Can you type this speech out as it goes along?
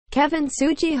Kevin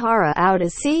Tsujihara out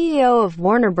as CEO of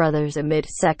Warner Brothers amid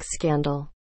sex scandal.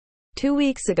 2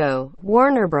 weeks ago,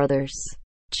 Warner Brothers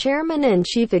Chairman and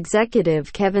Chief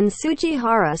Executive Kevin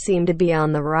Tsujihara seemed to be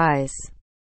on the rise.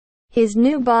 His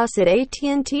new boss at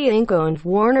AT&T Inc.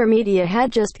 Warner Media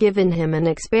had just given him an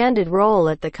expanded role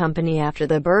at the company after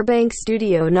the Burbank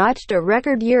studio notched a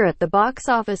record year at the box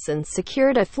office and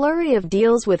secured a flurry of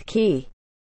deals with key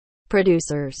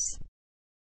producers.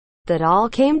 That all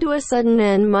came to a sudden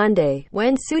end Monday,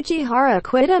 when Tsujihara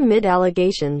quit amid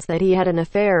allegations that he had an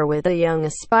affair with a young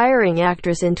aspiring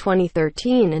actress in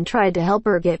 2013 and tried to help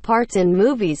her get parts in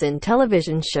movies and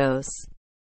television shows.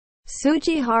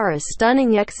 Tsujihara's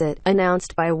stunning exit,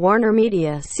 announced by Warner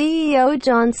Media CEO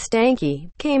John Stankey,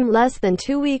 came less than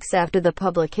 2 weeks after the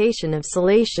publication of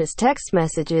salacious text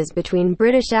messages between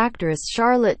British actress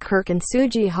Charlotte Kirk and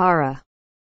Tsujihara.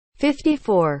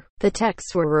 54. The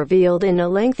texts were revealed in a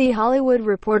lengthy Hollywood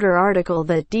Reporter article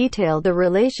that detailed the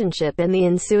relationship and the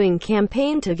ensuing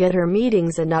campaign to get her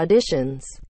meetings and auditions.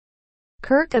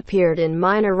 Kirk appeared in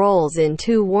minor roles in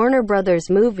 2 Warner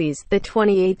Brothers movies, the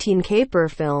 2018 caper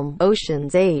film,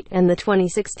 Ocean's 8, and the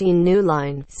 2016 New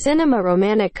Line cinema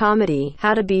romantic comedy,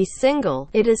 How to Be Single.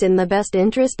 It is in the best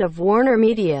interest of Warner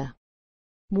Media,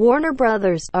 Warner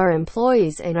Brothers, our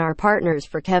employees and our partners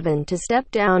for Kevin to step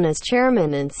down as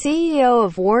chairman and CEO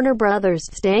of Warner Brothers,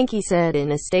 Stankey said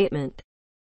in a statement.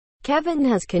 Kevin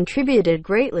has contributed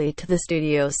greatly to the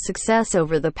studio's success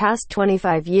over the past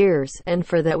 25 years, and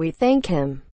for that we thank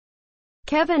him.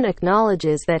 Kevin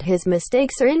acknowledges that his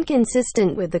mistakes are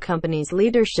inconsistent with the company's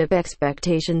leadership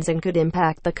expectations and could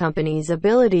impact the company's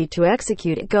ability to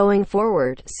execute it going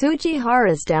forward.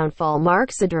 Tsujihara's downfall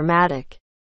marks a dramatic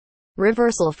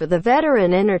reversal for the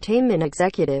veteran entertainment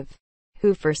executive,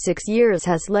 who for 6 years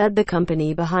has led the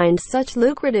company behind such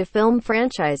lucrative film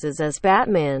franchises as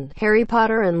Batman, Harry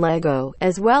Potter and Lego,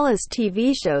 as well as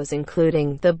TV shows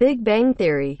including The Big Bang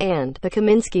Theory and The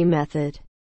Kominsky Method.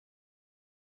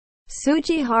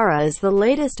 Tsujihara is the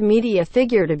latest media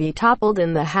figure to be toppled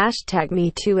in the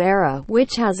 #MeToo era,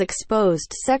 which has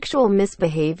exposed sexual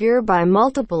misbehavior by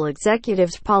multiple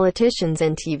executives, politicians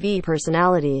and TV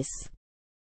personalities.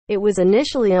 It was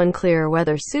initially unclear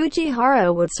whether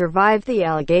Tsujihara would survive the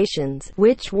allegations,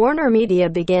 which Warner Media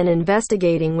began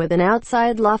investigating with an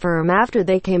outside law firm after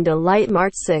they came to light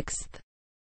March 6.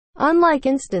 Unlike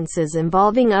instances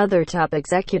involving other top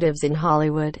executives in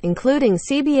Hollywood, including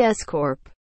CBS Corp.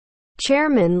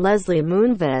 Chairman Leslie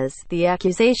Moonves, the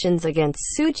accusations against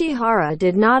Tsujihara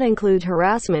did not include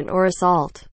harassment or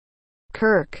assault.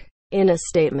 Kirk, in a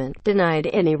statement, denied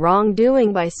any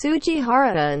wrongdoing by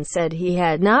Tsujihara and said he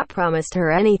had not promised her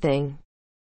anything.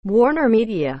 Warner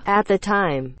Media, at the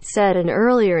time, said an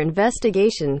earlier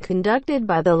investigation conducted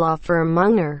by the law firm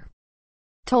Munger,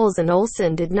 Tolles and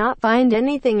Olson did not find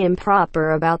anything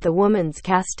improper about the woman's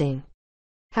casting.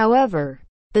 However,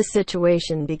 the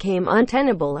situation became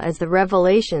untenable as the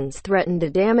revelations threatened to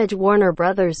damage Warner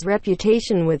Brothers'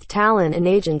 reputation with talent and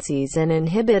agencies and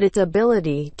inhibit its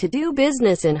ability to do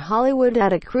business in Hollywood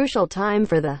at a crucial time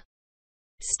for the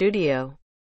studio.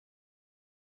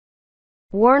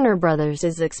 Warner Brothers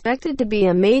is expected to be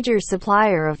a major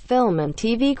supplier of film and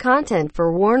TV content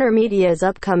for Warner Media's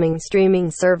upcoming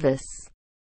streaming service,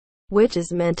 which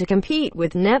is meant to compete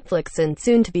with Netflix and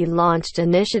soon-to-be-launched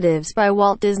initiatives by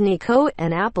Walt Disney Co.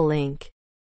 and Apple Inc.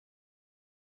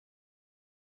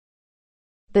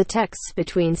 The texts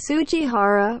between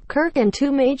Tsujihara, Kirk and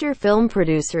 2 major film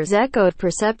producers echoed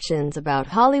perceptions about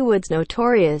Hollywood's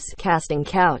notorious casting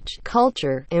couch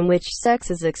culture, in which sex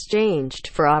is exchanged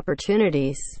for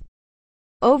opportunities.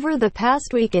 Over the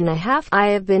past week and a half, I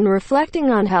have been reflecting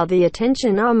on how the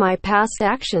attention on my past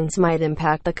actions might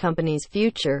impact the company's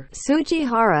future,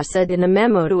 Tsujihara said in a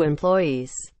memo to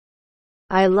employees.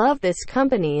 I love this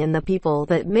company and the people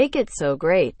that make it so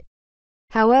great.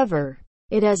 However,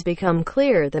 it has become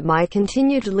clear that my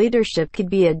continued leadership could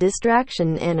be a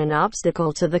distraction and an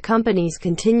obstacle to the company's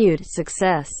continued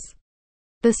success.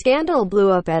 The scandal blew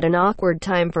up at an awkward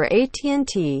time for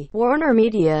AT&T, Warner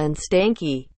Media and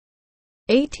Stankey.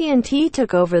 AT&T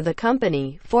took over the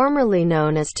company, formerly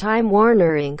known as Time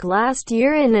Warner Inc., last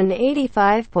year in an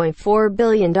 $85.4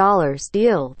 billion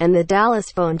deal, and the Dallas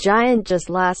phone giant just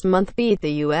last month beat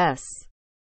the U.S.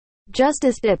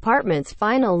 Justice Department's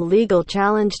final legal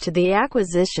challenge to the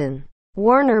acquisition.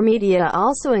 Warner Media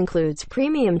also includes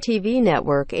premium TV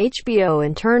network HBO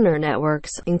and Turner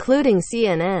Networks, including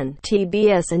CNN,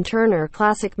 TBS and Turner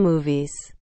Classic Movies.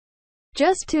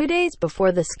 Just 2 days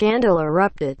before the scandal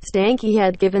erupted, Stankey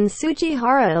had given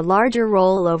Tsujihara a larger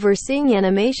role overseeing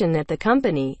animation at the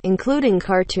company, including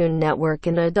Cartoon Network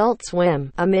and Adult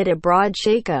Swim, amid a broad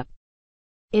shakeup.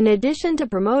 In addition to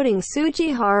promoting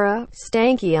Tsujihara,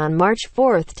 Stanky on March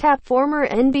 4 tapped former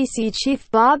NBC chief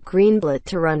Bob Greenblatt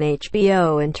to run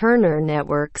HBO and Turner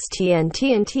Networks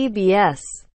TNT and TBS.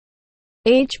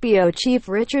 HBO chief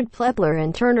Richard Plepler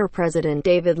and Turner president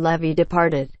David Levy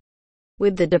departed.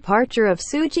 With the departure of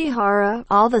Tsujihara,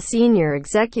 all the senior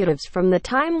executives from the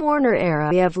Time Warner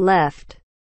era have left.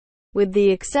 With the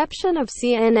exception of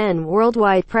CNN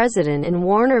Worldwide President and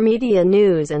Warner Media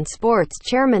News and Sports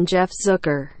Chairman Jeff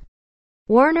Zucker,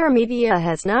 Warner Media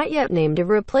has not yet named a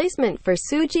replacement for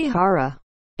Tsujihara,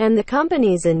 and the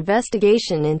company's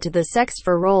investigation into the sex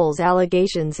for roles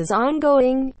allegations is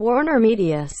ongoing, Warner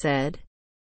Media said.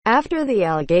 After the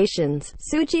allegations,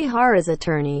 Tsujihara's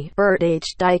attorney, Bert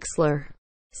H. Deixler,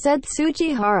 said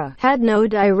Tsujihara had no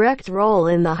direct role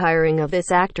in the hiring of this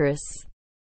actress.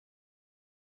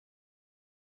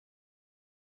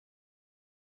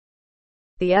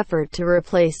 The effort to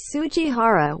replace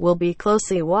Tsujihara will be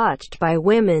closely watched by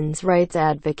women's rights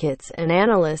advocates and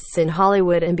analysts in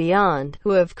Hollywood and beyond,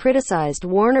 who have criticized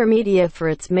Warner Media for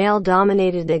its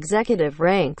male-dominated executive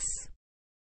ranks.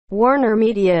 Warner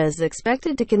Media is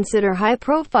expected to consider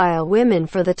high-profile women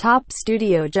for the top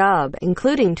studio job,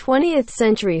 including 20th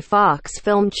Century Fox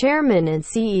film chairman and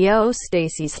CEO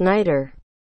Stacey Snider,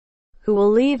 who will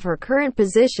leave her current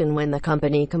position when the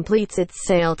company completes its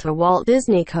sale to Walt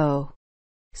Disney Co.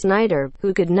 Snider,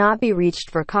 who could not be reached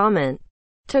for comment,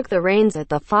 took the reins at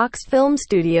the Fox Film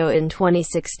Studio in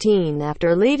 2016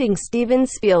 after leading Steven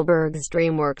Spielberg's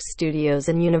DreamWorks Studios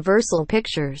and Universal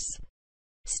Pictures.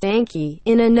 Stanky,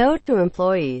 in a note to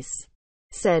employees,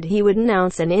 said he would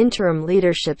announce an interim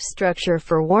leadership structure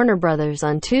for Warner Brothers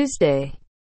on Tuesday.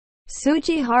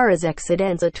 Tsujihara's exit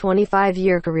ends a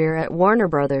 25-year career at Warner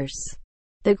Brothers.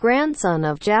 The grandson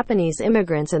of Japanese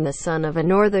immigrants and the son of a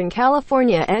Northern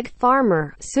California egg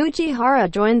farmer,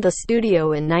 Tsujihara joined the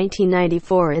studio in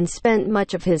 1994 and spent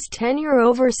much of his tenure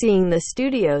overseeing the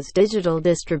studio's digital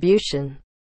distribution,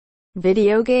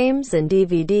 video games and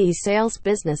DVD sales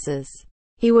businesses.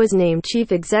 He was named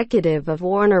chief executive of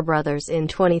Warner Brothers in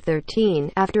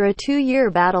 2013, after a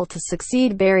 2-year battle to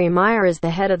succeed Barry Meyer as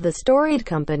the head of the storied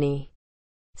company.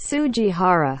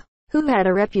 Tsujihara, who had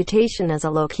a reputation as a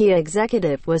low-key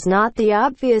executive, was not the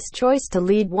obvious choice to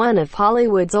lead one of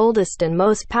Hollywood's oldest and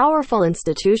most powerful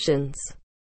institutions.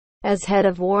 As head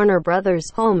of Warner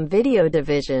Brothers' home video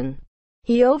division,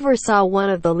 he oversaw one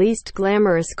of the least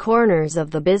glamorous corners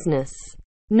of the business.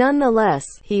 Nonetheless,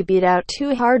 he beat out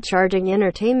two hard-charging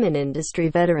entertainment industry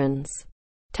veterans,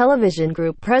 television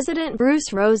group president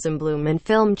Bruce Rosenblum and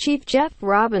film chief Jeff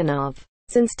Robinov.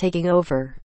 Since taking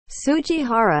over,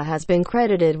 Tsujihara has been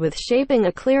credited with shaping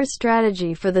a clear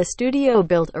strategy for the studio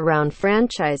built around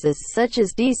franchises such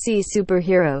as DC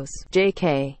Superheroes,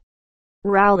 J.K.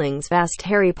 Rowling's vast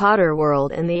Harry Potter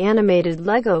world and the animated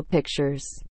Lego pictures.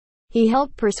 He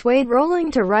helped persuade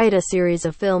Rowling to write a series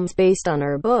of films based on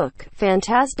her book,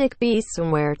 Fantastic Beasts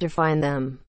and Where to Find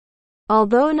Them.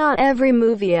 Although not every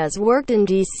movie has worked in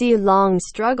DC, long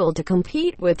struggled to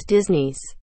compete with Disney's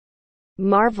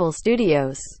Marvel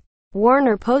Studios.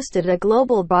 Warner posted a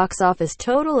global box office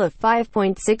total of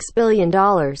 $5.6 billion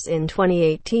in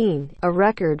 2018, a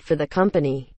record for the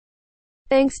company,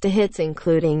 thanks to hits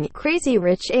including Crazy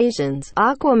Rich Asians,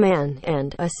 Aquaman,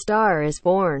 and A Star is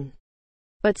Born.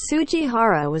 But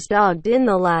Tsujihara was dogged in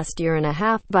the last year and a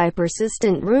half by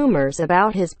persistent rumors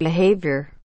about his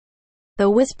behavior. The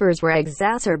whispers were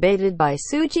exacerbated by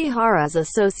Tsujihara's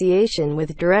association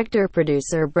with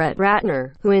director-producer Brett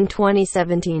Ratner, who in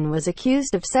 2017 was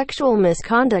accused of sexual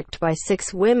misconduct by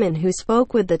 6 women who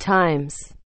spoke with The Times.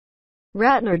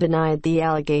 Ratner denied the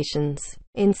allegations.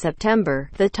 In September,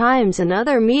 The Times and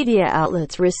other media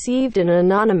outlets received an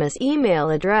anonymous email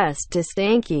addressed to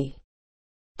Stanky,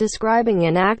 describing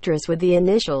an actress with the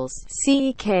initials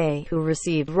CK who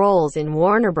received roles in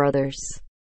Warner Brothers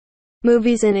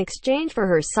movies in exchange for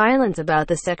her silence about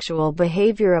the sexual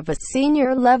behavior of a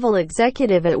senior-level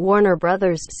executive at Warner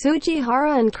Brothers.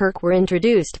 Tsujihara and Kirk were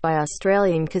introduced by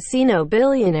Australian casino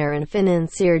billionaire and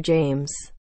financier James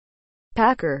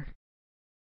Packer,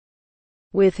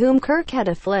 with whom Kirk had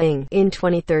a fling in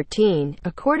 2013,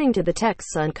 according to the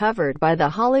texts uncovered by The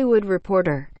Hollywood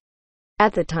Reporter.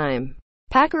 At the time,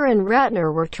 Packer and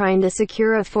Ratner were trying to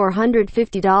secure a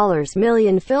 $450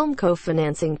 million film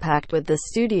co-financing pact with the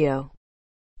studio.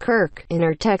 Kirk, in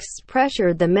her texts,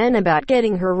 pressured the men about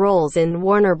getting her roles in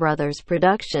Warner Brothers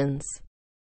productions.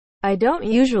 "I don't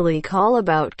usually call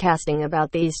about casting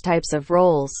about these types of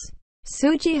roles,"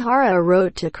 Tsujihara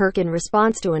wrote to Kirk in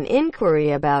response to an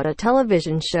inquiry about a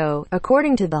television show,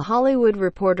 according to The Hollywood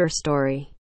Reporter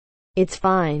story. "It's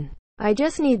fine. I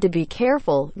just need to be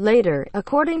careful. Later,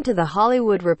 according to The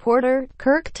Hollywood Reporter,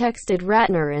 Kirk texted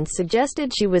Ratner and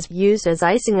suggested she was used as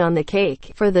icing on the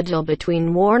cake for the deal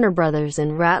between Warner Brothers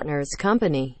and Ratner's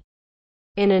company.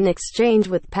 In an exchange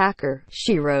with Packer,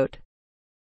 she wrote,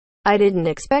 "I didn't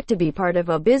expect to be part of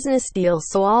a business deal,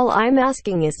 so all I'm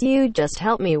asking is you just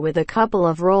help me with a couple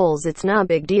of roles. It's not a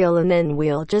big deal, and then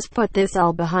we'll just put this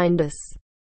all behind us."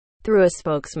 Through a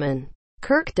spokesman,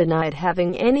 Kirk denied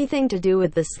having anything to do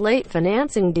with the slate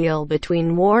financing deal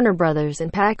between Warner Brothers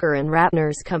and Packer and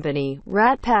Ratner's company,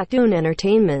 Rat Pack-Dune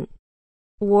Entertainment.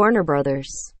 Warner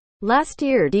Brothers last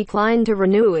year declined to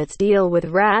renew its deal with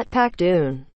Rat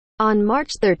Pack-Dune. On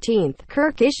March 13,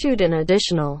 Kirk issued an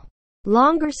additional,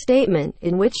 longer statement,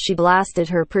 in which she blasted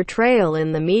her portrayal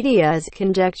in the media as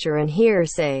conjecture and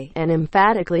hearsay, and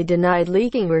emphatically denied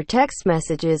leaking her text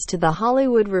messages to The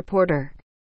Hollywood Reporter,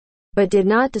 but did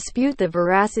not dispute the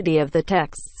veracity of the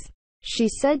texts. She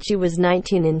said she was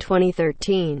 19 in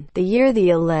 2013, the year the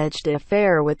alleged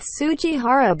affair with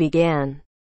Tsujihara began,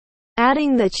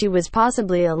 adding that she was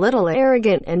possibly a little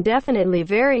arrogant and definitely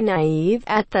very naive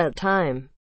at that time.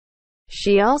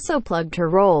 She also plugged her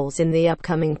roles in the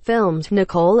upcoming films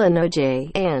Nicole and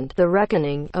OJ and The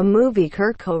Reckoning, a movie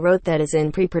Kirk co-wrote that is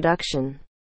in pre-production.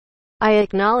 "I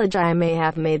acknowledge I may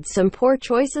have made some poor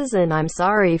choices and I'm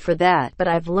sorry for that, but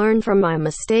I've learned from my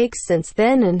mistakes since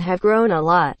then and have grown a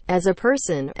lot, as a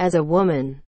person, as a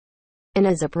woman, and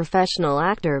as a professional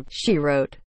actor," she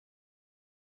wrote.